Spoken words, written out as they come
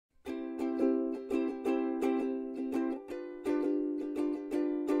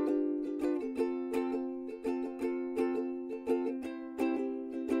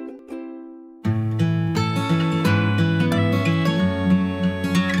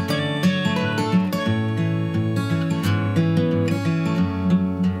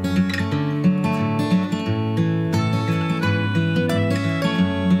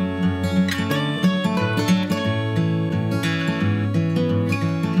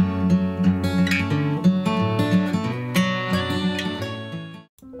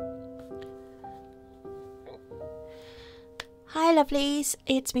lovelies,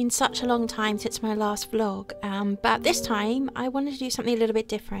 it's been such a long time since my last vlog, but this time I wanted to do something a little bit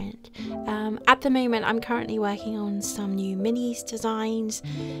different. At the moment I'm currently working on some new minis designs,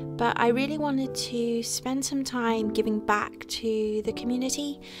 but I really wanted to spend some time giving back to the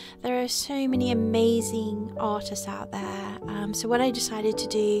community. There are so many amazing artists out there, so what I decided to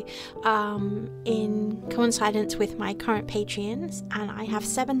do in coincidence with my current Patreons, and I have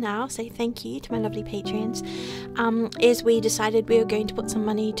 7 now, so thank you to my lovely Patreons, is we decided we were going to put some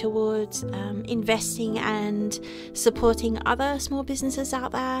money towards investing and supporting other small businesses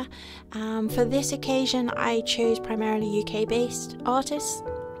out there. For this occasion I chose primarily UK based artists,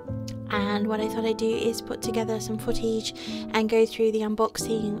 and what I thought I'd do is put together some footage and go through the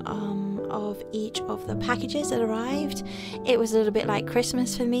unboxing of each of the packages that arrived. It was a little bit like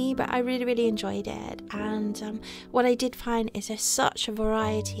Christmas for me, but I really enjoyed it. And what I did find is there's such a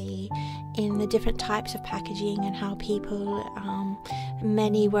variety in the different types of packaging and how people,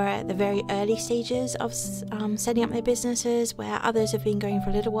 many were at the very early stages of setting up their businesses, where others have been going for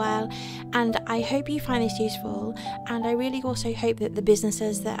a little while. And I hope you find this useful, and I really also hope that the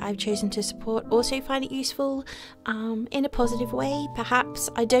businesses that I've chosen to support also find it useful in a positive way. Perhaps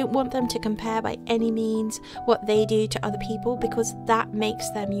I don't want them to compare by any means what they do to other people, because that makes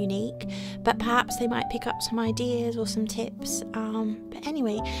them unique, but perhaps they might pick up some ideas or some tips. But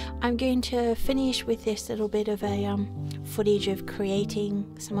anyway, I'm going to finish with this little bit of a footage of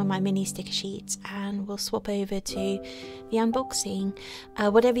creating some of my mini sticker sheets, and we'll swap over to the unboxing.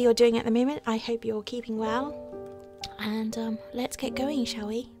 Whatever you're doing at the moment, I hope you're keeping well, and let's get going, shall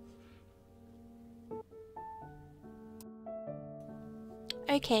we?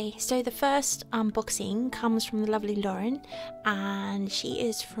 Okay, so the first unboxing comes from the lovely Lauren, and she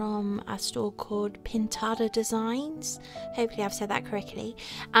is from a store called Pintada Designs. Hopefully I've said that correctly.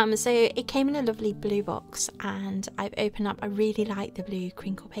 So it came in a lovely blue box, and I've opened up. I really like the blue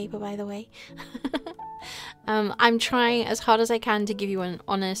crinkle paper, by the way. I'm trying as hard as I can to give you an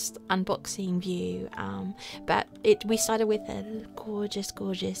honest unboxing view, but we started with a gorgeous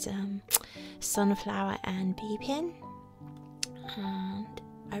sunflower and bee pin, and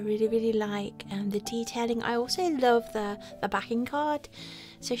I really like the detailing. I also love the backing card.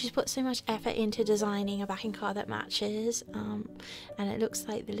 So she's put so much effort into designing a backing card that matches, and it looks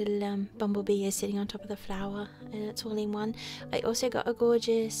like the little bumblebee is sitting on top of the flower, and it's all in one. I also got a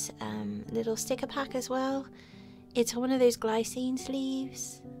gorgeous little sticker pack as well. It's one of those glycine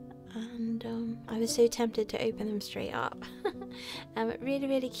sleeves, and I was so tempted to open them straight up.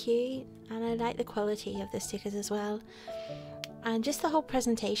 Really cute, and I like the quality of the stickers as well. And just the whole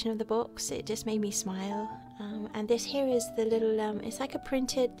presentation of the box, it just made me smile. And this here is the little, it's like a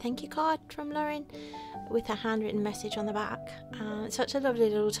printed thank you card from Lauren with a handwritten message on the back. It's such a lovely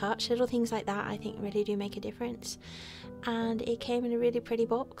little touch. Little things like that I think really do make a difference. And it came in a really pretty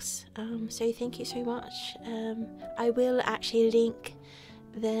box, so thank you so much. I will actually link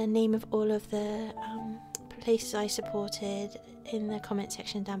the name of all of the places I supported in the comment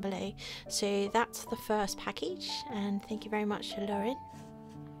section down below. So that's the first package, and thank you very much to Lauren.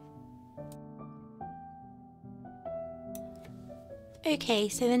 Okay,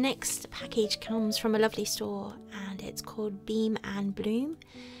 so the next package comes from a lovely store, and it's called Beam and Bloom,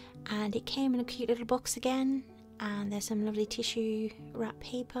 and it came in a cute little box again, and there's some lovely tissue wrap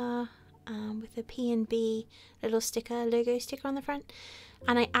paper with a P&B little sticker, logo sticker on the front.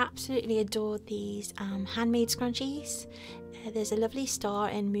 And I absolutely adored these handmade scrunchies. There's a lovely star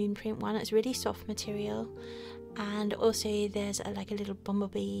and moon print one. It's really soft material, and also there's like a little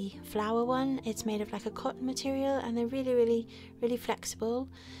bumblebee flower one. It's made of like a cotton material, and they're really flexible.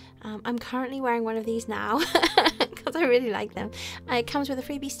 I'm currently wearing one of these now because I really like them. It comes with a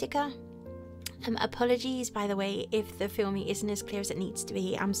freebie sticker. Apologies, by the way, if the filming isn't as clear as it needs to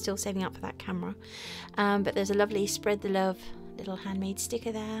be. I'm still saving up for that camera. But there's a lovely spread the love little handmade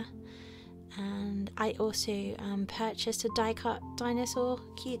sticker there, and I also purchased a die cut dinosaur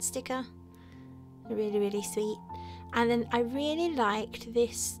cute sticker, really sweet. And then I really liked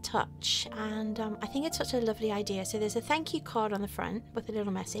this touch, and I think it's such a lovely idea. So there's a thank you card on the front with a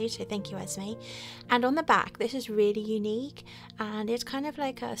little message, so thank you Esme, and on the back this is really unique, and it's kind of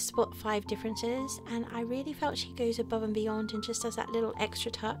like a spot 5 differences, and I really felt she goes above and beyond and just does that little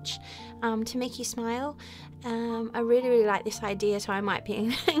extra touch to make you smile. I really like this idea, so I might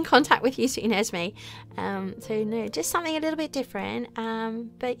be in contact with you soon, Esme. So no, just something a little bit different,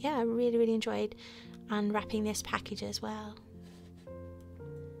 but yeah, I really enjoyed unwrapping this package as well.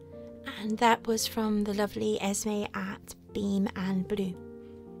 And that was from the lovely Esme at Beam and Blue.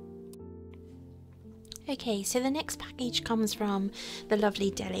 Okay, so the next package comes from the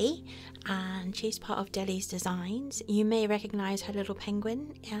lovely Deli, and she's part of Deli's Designs. You may recognise her little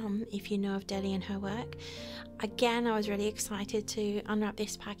penguin if you know of Deli and her work. Again, I was really excited to unwrap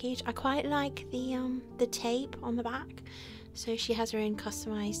this package. I quite like the tape on the back. So she has her own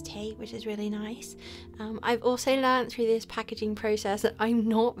customized tape, which is really nice. I've also learned through this packaging process that I'm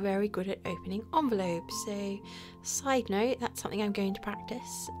not very good at opening envelopes. So, side note, that's something I'm going to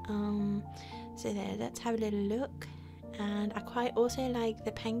practice. So there, let's have a little look. And I quite also like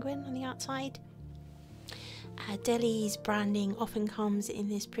the penguin on the outside. Deli's branding often comes in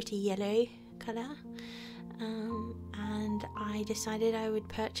this pretty yellow colour. And I decided I would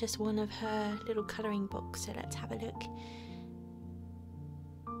purchase one of her little colouring books. So let's have a look.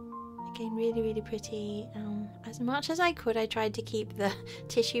 Again, really, really pretty. As much as I could, I tried to keep the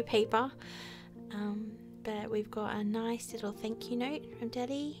tissue paper. But we've got a nice little thank you note from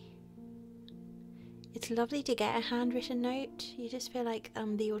Deli. It's lovely to get a handwritten note. You just feel like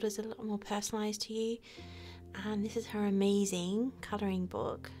the order's a lot more personalised to you. And this is her amazing colouring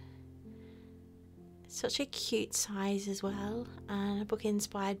book. Such a cute size as well, and a book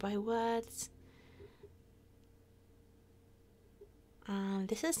inspired by words.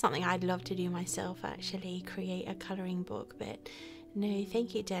 This is something I'd love to do myself, actually, create a colouring book, but no,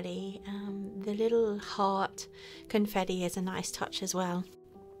 thank you, Deli. The little heart confetti is a nice touch as well.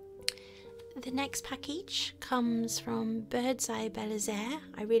 The next package comes from Bird's Eye Belazaire.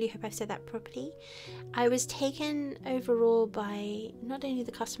 I really hope I've said that properly. I was taken overall by not only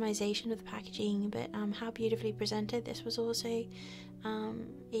the customization of the packaging, but how beautifully presented this was also.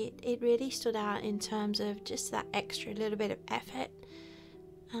 It really stood out in terms of just that extra little bit of effort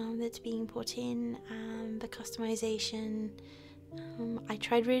that's being put in, and the customization. I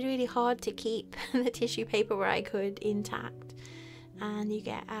tried really, really hard to keep the tissue paper where I could intact. And you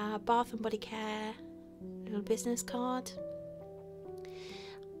get a Bath and Body Care little business card.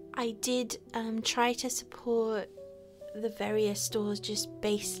 I did try to support the various stores just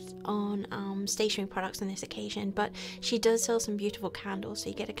based on stationery products on this occasion, but she does sell some beautiful candles, so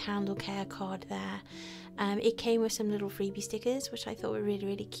you get a candle care card there. It came with some little freebie stickers, which I thought were really,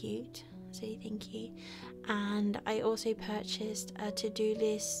 really cute, so thank you. And I also purchased a to-do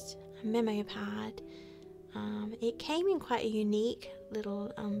list, a memo pad. It came in quite a unique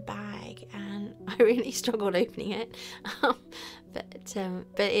little bag, and I really struggled opening it. But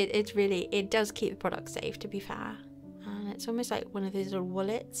it does keep the product safe, to be fair. And it's almost like one of those little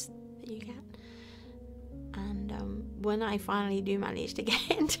wallets that you get. And when I finally do manage to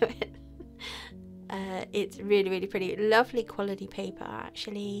get into it, it's really, really pretty. Lovely quality paper,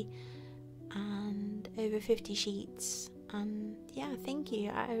 actually, and over 50 sheets. And yeah, thank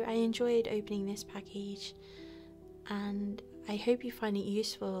you. I enjoyed opening this package, and I hope you find it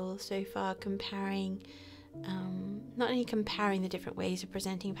useful so far, comparing not only comparing the different ways of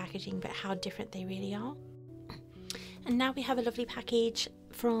presenting packaging, but how different they really are. And now we have a lovely package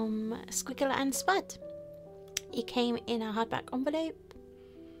from Squiggle and Spud. It came in a hardback envelope,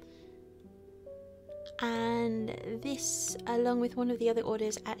 and this, along with one of the other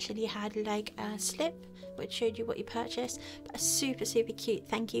orders, actually had like a slip which showed you what you purchased, but a super, super cute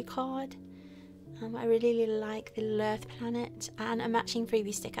thank you card. I really, really like the little Earth planet, and a matching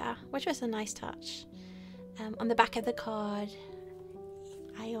freebie sticker, which was a nice touch. On the back of the card,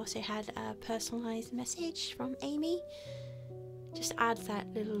 I also had a personalised message from Amy. Just adds that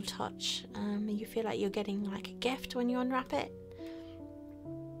little touch, and you feel like you're getting like a gift when you unwrap it.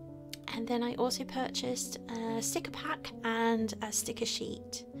 And then I also purchased a sticker pack and a sticker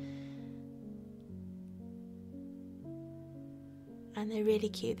sheet. And they're really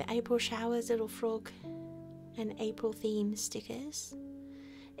cute. The April showers, little frog and April themed stickers.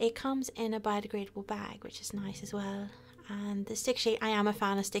 It comes in a biodegradable bag, which is nice as well. And the sticker sheet, I am a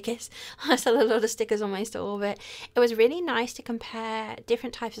fan of stickers. I sell a lot of stickers on my store, but it was really nice to compare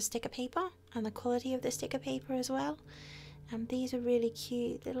different types of sticker paper and the quality of the sticker paper as well. And these are really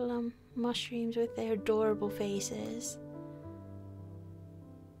cute little mushrooms with their adorable faces.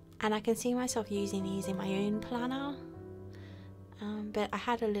 And I can see myself using these in my own planner. But I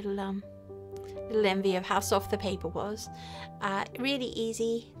had a little envy of how soft the paper was. Really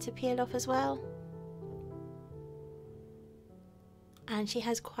easy to peel off as well. And she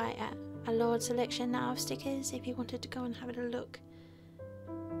has quite a large selection now of stickers if you wanted to go and have a little look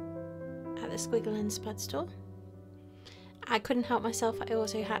at the Squiggle and Spud store. I couldn't help myself, I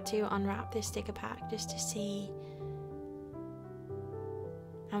also had to unwrap this sticker pack just to see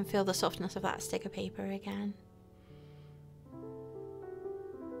and feel the softness of that sticker paper again.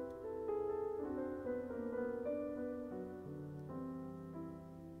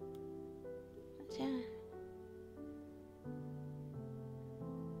 But yeah,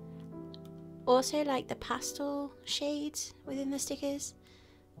 also like the pastel shades within the stickers.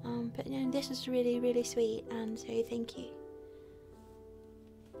 But you know, this was really sweet, and so thank you.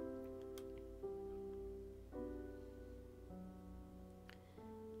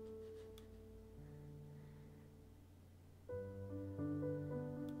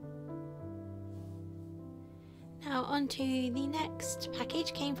 Now on to the next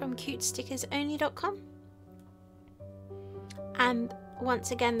package. Came from cutestickersonly.com, and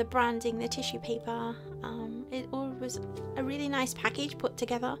once again the branding, the tissue paper, it all was a really nice package put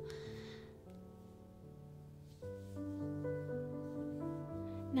together.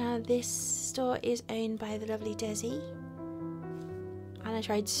 Now this store is owned by the lovely Desi, and I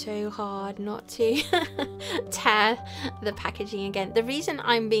tried so hard not to tear the packaging again. The reason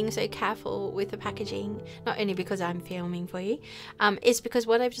I'm being so careful with the packaging, not only because I'm filming for you, is because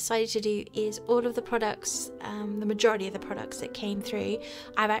what I've decided to do is all of the products, the majority of the products that came through,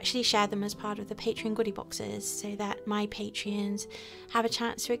 I've actually shared them as part of the Patreon goodie boxes, so that my Patreons have a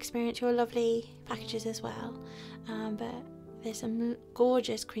chance to experience your lovely packages as well. But there's some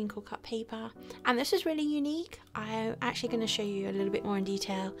gorgeous crinkle cut paper, and this is really unique. I'm actually going to show you a little bit more in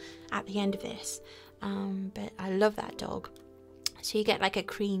detail at the end of this, but I love that dog. So you get like a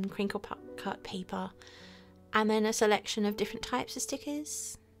cream crinkle cut paper, and then a selection of different types of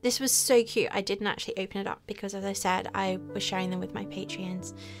stickers. This was so cute. I didn't actually open it up because, as I said, I was sharing them with my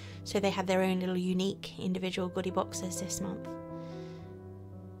Patreons, so they had their own little unique individual goodie boxes this month.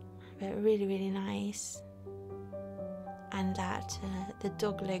 But really nice. And that the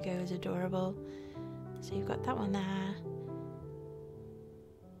dog logo is adorable, so you've got that one there,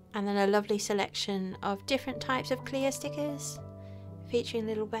 and then a lovely selection of different types of clear stickers featuring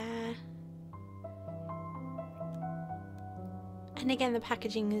Little Bear. And again, the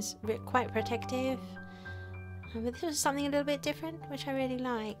packaging is quite protective, but this was something a little bit different, which I really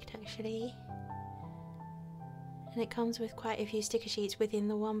liked actually. And it comes with quite a few sticker sheets within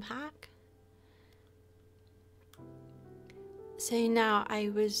the one pack. So now I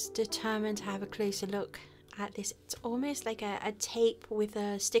was determined to have a closer look at this. It's almost like a tape with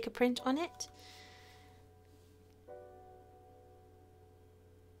a sticker print on it.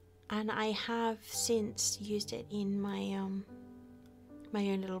 And I have since used it in my my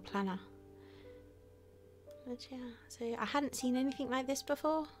own little planner. But yeah, so I hadn't seen anything like this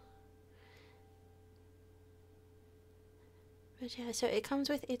before. But yeah, so it comes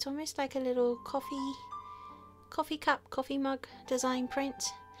with, it's almost like a little coffee cup, coffee mug design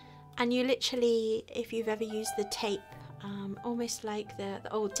print, and you literally, if you've ever used the tape, almost like the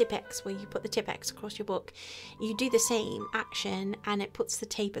old Tipp-Ex where you put the Tipp-Ex across your book, you do the same action and it puts the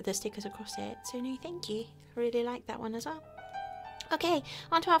tape of the stickers across it. So no, thank you, I really like that one as well. Okay,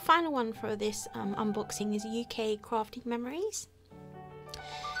 on to our final one for this unboxing is UK Crafting Memories.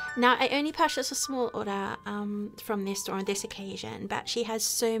 Now, I only purchased a small order from this store on this occasion, but she has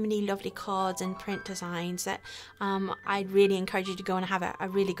so many lovely cards and print designs that I'd really encourage you to go and have a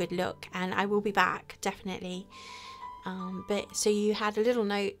really good look, and I will be back, definitely. But so you had a little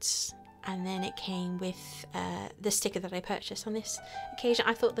note, and then it came with the sticker that I purchased on this occasion.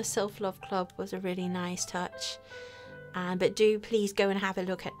 I thought the Self-Love Club was a really nice touch, but do please go and have a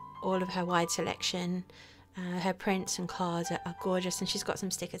look at all of her wide selection. Her prints and cards are gorgeous, and she's got some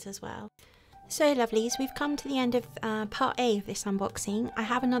stickers as well. So lovelies, we've come to the end of part A of this unboxing. I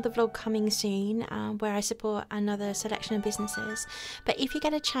have another vlog coming soon where I support another selection of businesses, but if you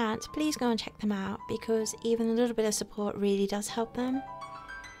get a chance, please go and check them out, because even a little bit of support really does help them.